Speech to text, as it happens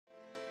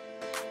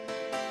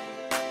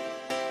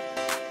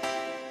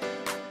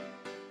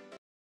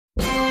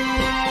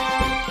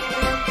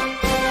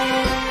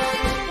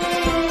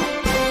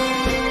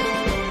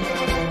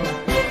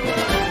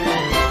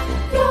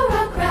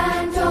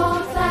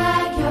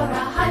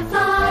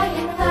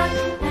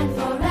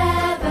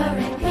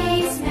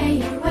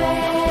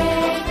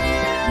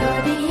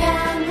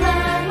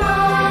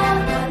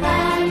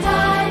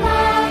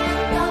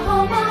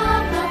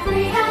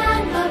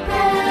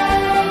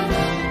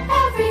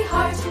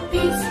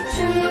peace,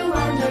 true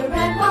under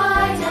red,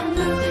 white, and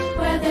blue,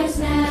 where there's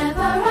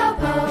never a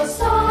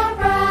boast or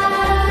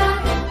brag.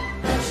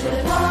 But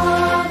should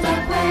old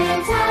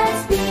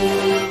acquaintance be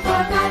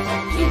forgot,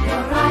 keep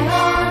your eye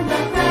on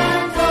the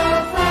grand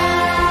old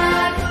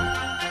flag.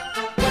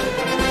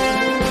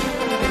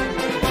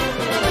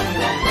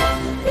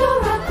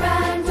 You're a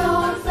grand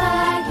old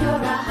flag,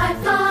 you're a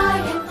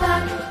high-flying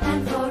flag,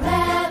 and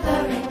forever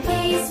in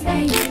peace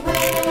may you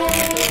wave.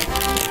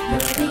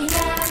 You're the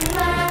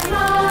emblem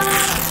of...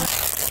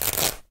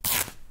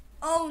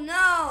 Oh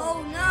no!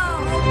 Oh no!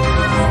 Oh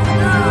no! Oh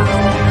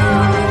no!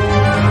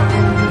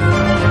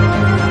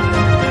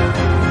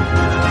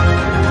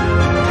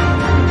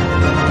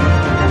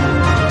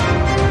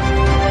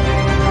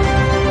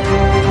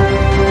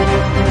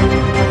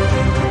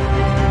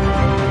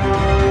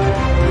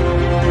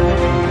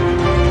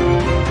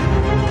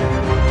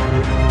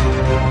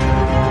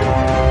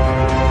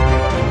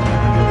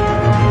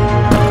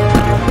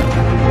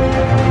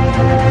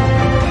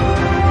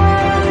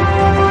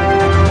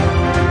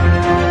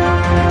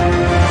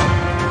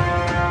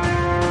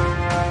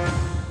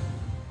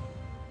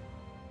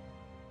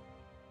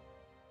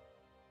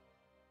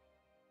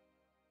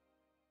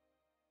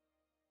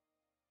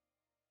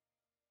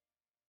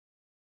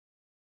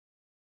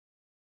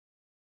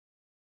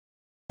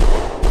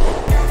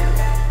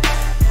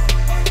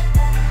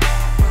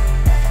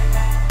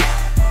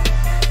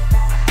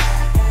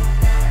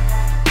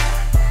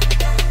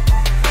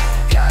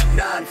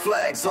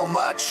 Flags on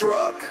my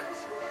truck,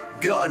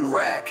 gun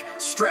rack,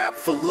 strapped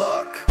for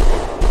luck.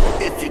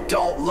 If you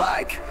don't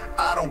like,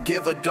 I don't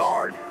give a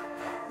darn.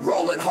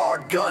 Rolling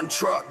hard, gun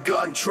truck,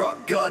 gun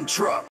truck, gun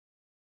truck.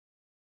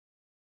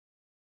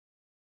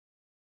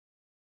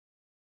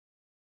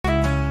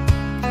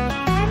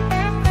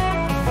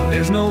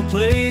 There's no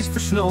place for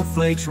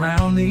snowflakes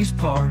round these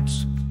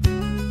parts.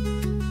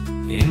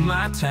 In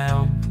my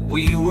town,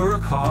 we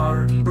work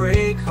hard and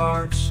break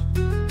hearts.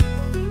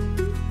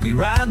 We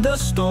ride the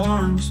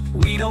storms,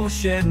 we don't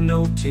shed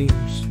no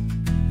tears.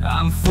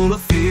 I'm full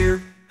of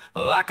fear,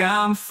 like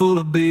I'm full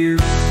of beer.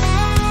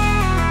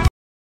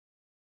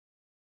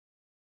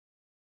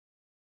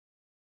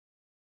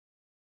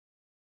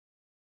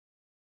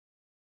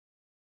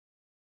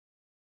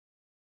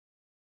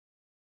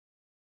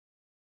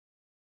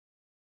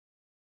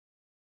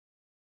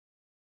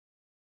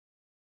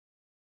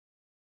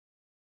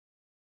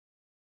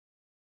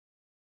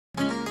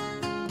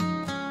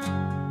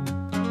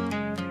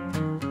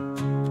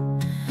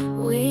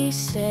 We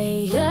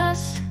say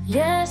yes,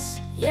 yes,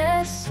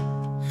 yes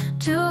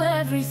to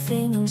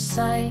everything in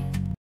sight.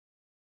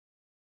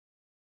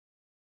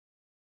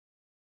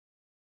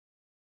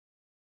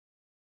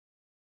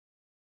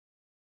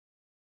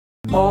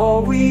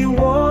 All we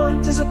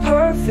want is a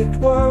perfect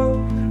world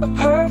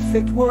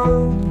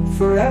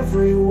for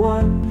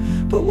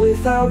everyone. But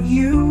without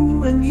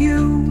you and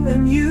you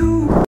and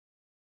you,